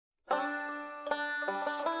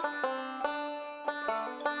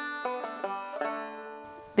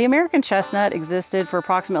The American chestnut existed for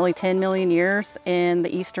approximately 10 million years in the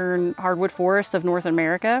eastern hardwood forest of North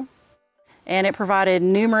America, and it provided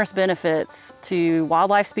numerous benefits to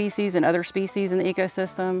wildlife species and other species in the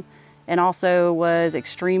ecosystem, and also was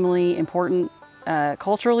extremely important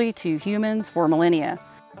culturally to humans for millennia.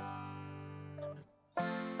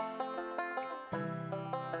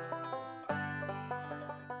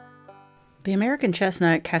 The American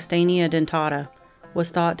chestnut, Castanea dentata, was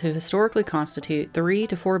thought to historically constitute 3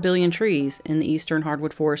 to 4 billion trees in the eastern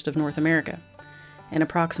hardwood forest of North America, and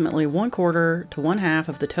approximately 1/4 to 1/2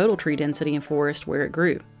 of the total tree density in forest where it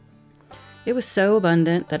grew. It was so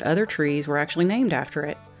abundant that other trees were actually named after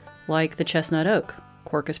it, like the chestnut oak,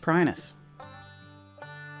 Quercus prinus.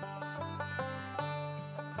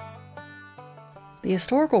 The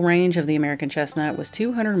historical range of the American chestnut was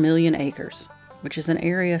 200 million acres, which is an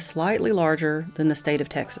area slightly larger than the state of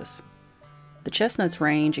Texas. The chestnut's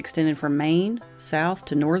range extended from Maine south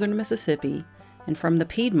to northern Mississippi and from the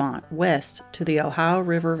Piedmont west to the Ohio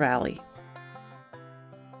River Valley.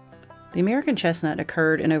 The American chestnut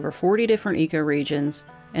occurred in over 40 different ecoregions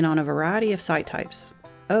and on a variety of site types.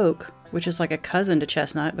 Oak, which is like a cousin to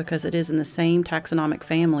chestnut because it is in the same taxonomic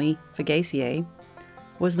family, Fagaceae,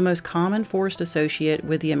 was the most common forest associate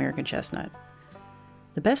with the American chestnut.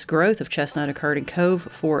 The best growth of chestnut occurred in cove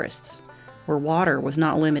forests, where water was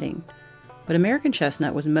not limiting, but American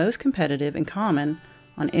chestnut was most competitive and common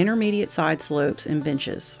on intermediate side slopes and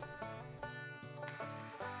benches.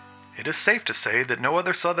 It is safe to say that no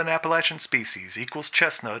other southern Appalachian species equals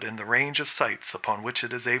chestnut in the range of sites upon which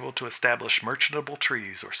it is able to establish merchantable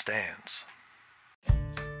trees or stands.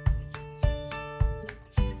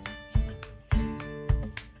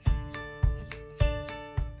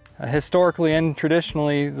 Historically and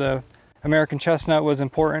traditionally, the American chestnut was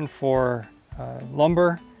important for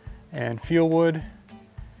lumber and fuel wood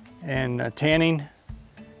and tanning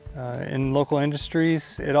in local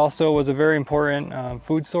industries. It also was a very important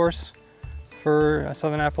food source for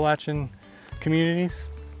southern Appalachian communities.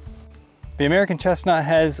 The American chestnut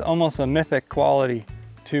has almost a mythic quality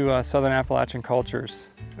to southern Appalachian cultures.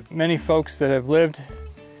 Many folks that have lived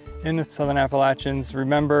in the southern Appalachians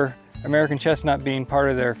remember American chestnut being part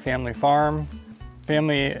of their family farm.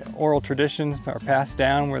 Family oral traditions are passed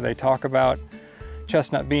down where they talk about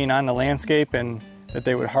chestnut being on the landscape and that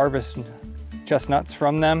they would harvest chestnuts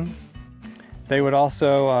from them. They would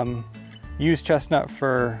also use chestnut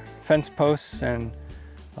for fence posts and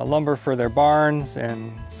lumber for their barns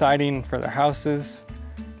and siding for their houses.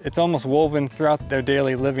 It's almost woven throughout their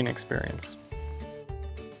daily living experience.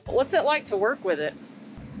 What's it like to work with it?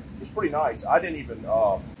 It's pretty nice. I didn't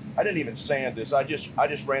even sand this. I just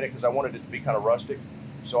ran it because I wanted it to be kind of rustic.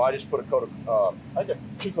 So I just put a coat of I got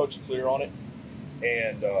 2 coats of clear on it,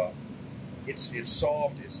 and it's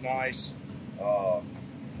soft. It's nice.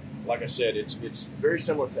 Like I said, it's very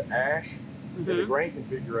similar to ash in the grain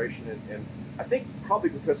configuration, and I think probably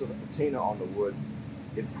because of the patina on the wood,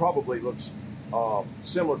 it probably looks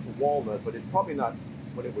similar to walnut, but it's probably not.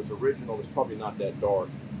 When it was original, it's probably not that dark.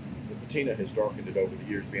 The patina has darkened it over the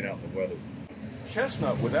years being out in the weather.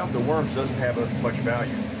 Chestnut without the worms doesn't have much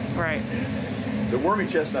value. Right. The wormy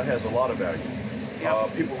chestnut has a lot of value.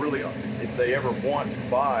 Yep. People really, if they ever want to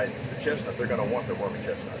buy the chestnut, they're going to want the wormy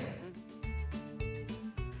chestnut.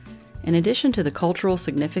 In addition to the cultural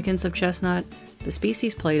significance of chestnut, the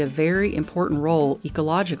species played a very important role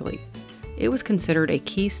ecologically. It was considered a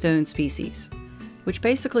keystone species, which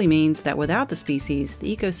basically means that without the species,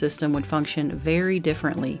 the ecosystem would function very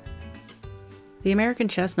differently. The American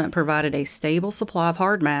chestnut provided a stable supply of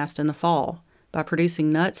hard mast in the fall by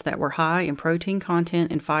producing nuts that were high in protein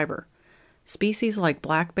content and fiber. Species like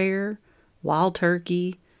black bear, wild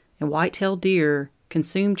turkey, and white-tailed deer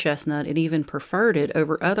consumed chestnut and even preferred it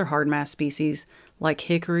over other hard mast species like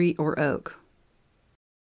hickory or oak.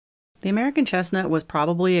 The American chestnut was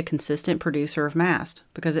probably a consistent producer of mast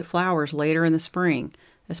because it flowers later in the spring,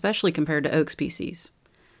 especially compared to oak species.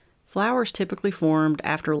 Flowers typically formed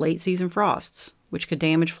after late-season frosts, which could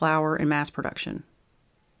damage flower and mast production.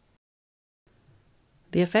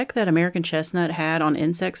 The effect that American chestnut had on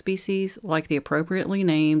insect species, like the appropriately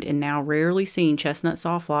named and now rarely seen chestnut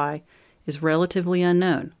sawfly, is relatively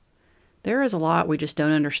unknown. There is a lot we just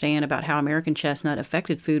don't understand about how American chestnut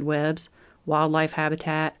affected food webs, wildlife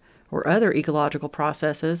habitat, or other ecological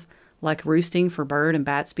processes like roosting for bird and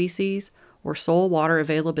bat species, or soil water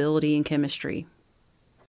availability and chemistry.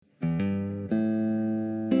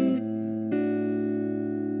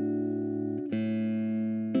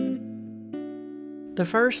 The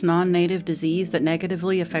first non-native disease that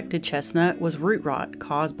negatively affected chestnut was root rot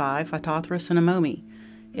caused by Phytophthora cinnamomum.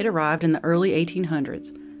 It arrived in the early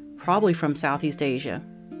 1800s, probably from Southeast Asia.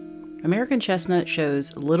 American chestnut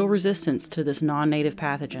shows little resistance to this non-native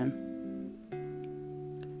pathogen.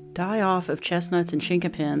 Die-off of chestnuts and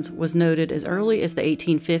chinkapins was noted as early as the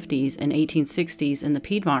 1850s and 1860s in the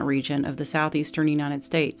Piedmont region of the southeastern United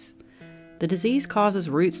States. The disease causes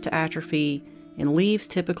roots to atrophy and leaves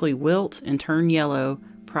typically wilt and turn yellow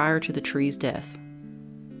prior to the tree's death.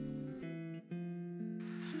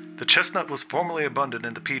 The chestnut was formerly abundant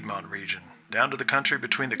in the Piedmont region, down to the country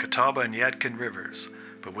between the Catawba and Yadkin rivers,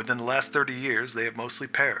 but within the last 30 years they have mostly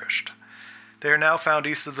perished. They are now found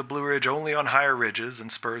east of the Blue Ridge only on higher ridges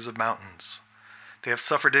and spurs of mountains. They have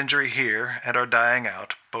suffered injury here and are dying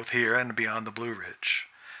out, both here and beyond the Blue Ridge.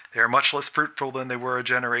 They are much less fruitful than they were a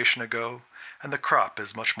generation ago, and the crop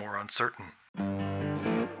is much more uncertain.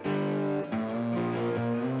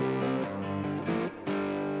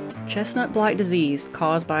 Chestnut blight disease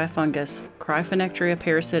caused by a fungus, Cryphonectria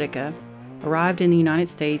parasitica, arrived in the United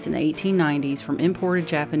States in the 1890s from imported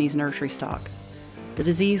Japanese nursery stock. The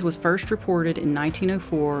disease was first reported in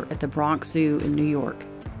 1904 at the Bronx Zoo in New York.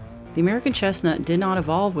 The American chestnut did not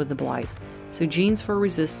evolve with the blight, so genes for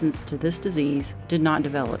resistance to this disease did not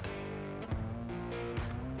develop.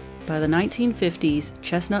 By the 1950s,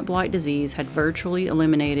 chestnut blight disease had virtually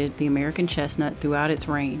eliminated the American chestnut throughout its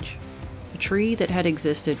range. A tree that had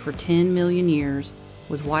existed for 10 million years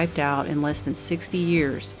was wiped out in less than 60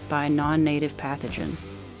 years by a non-native pathogen.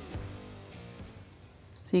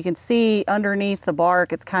 So you can see underneath the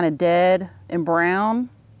bark it's kind of dead and brown,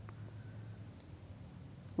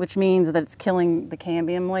 which means that it's killing the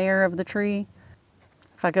cambium layer of the tree.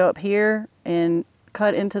 If I go up here and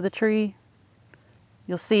cut into the tree,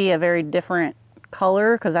 you'll see a very different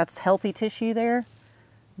color because that's healthy tissue there,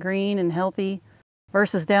 green and healthy,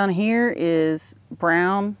 versus down here is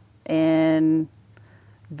brown and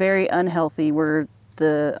very unhealthy, where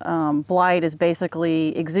the blight is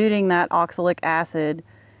basically exuding that oxalic acid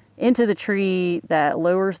into the tree that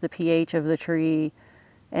lowers the pH of the tree,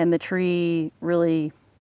 and the tree really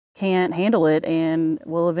can't handle it, and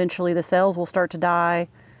the cells will start to die,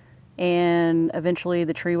 and eventually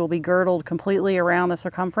the tree will be girdled completely around the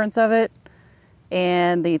circumference of it,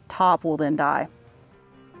 and the top will then die.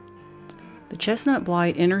 The chestnut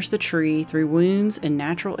blight enters the tree through wounds and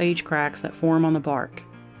natural age cracks that form on the bark.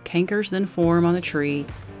 Cankers then form on the tree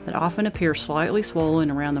that often appear slightly swollen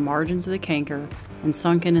around the margins of the canker and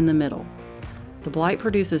sunken in the middle. The blight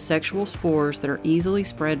produces sexual spores that are easily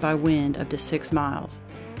spread by wind up to 6 miles,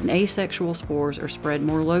 and asexual spores are spread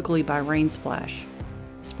more locally by rain splash.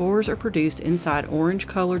 Spores are produced inside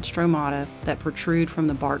orange-colored stromata that protrude from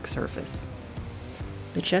the bark surface.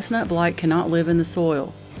 The chestnut blight cannot live in the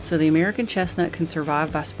soil, so the American chestnut can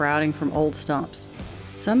survive by sprouting from old stumps.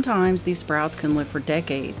 Sometimes these sprouts can live for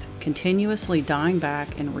decades, continuously dying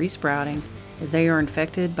back and resprouting as they are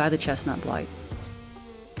infected by the chestnut blight.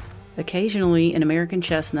 Occasionally, an American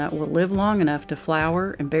chestnut will live long enough to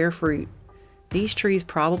flower and bear fruit. These trees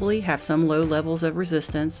probably have some low levels of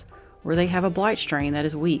resistance, or they have a blight strain that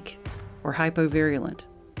is weak or hypovirulent.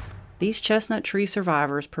 These chestnut tree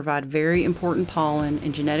survivors provide very important pollen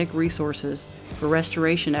and genetic resources for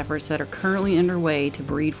restoration efforts that are currently underway to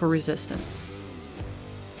breed for resistance.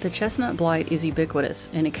 The chestnut blight is ubiquitous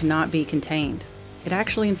and it cannot be contained. It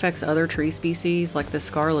actually infects other tree species like the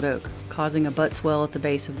scarlet oak, causing a butt swell at the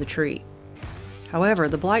base of the tree. However,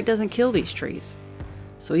 the blight doesn't kill these trees.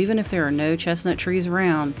 So even if there are no chestnut trees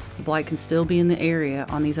around, the blight can still be in the area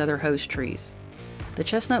on these other host trees. The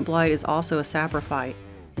chestnut blight is also a saprophyte,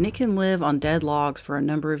 and it can live on dead logs for a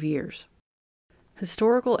number of years.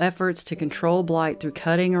 Historical efforts to control blight through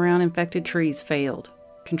cutting around infected trees failed.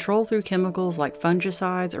 Control through chemicals like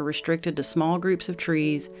fungicides are restricted to small groups of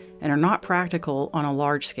trees and are not practical on a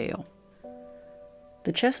large scale.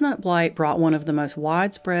 The chestnut blight brought one of the most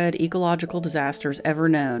widespread ecological disasters ever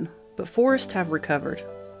known, but forests have recovered.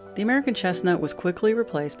 The American chestnut was quickly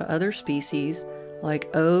replaced by other species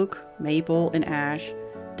like oak, maple, and ash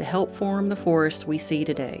to help form the forest we see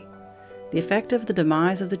today. The effect of the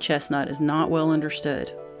demise of the chestnut is not well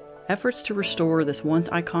understood. Efforts to restore this once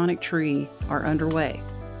iconic tree are underway.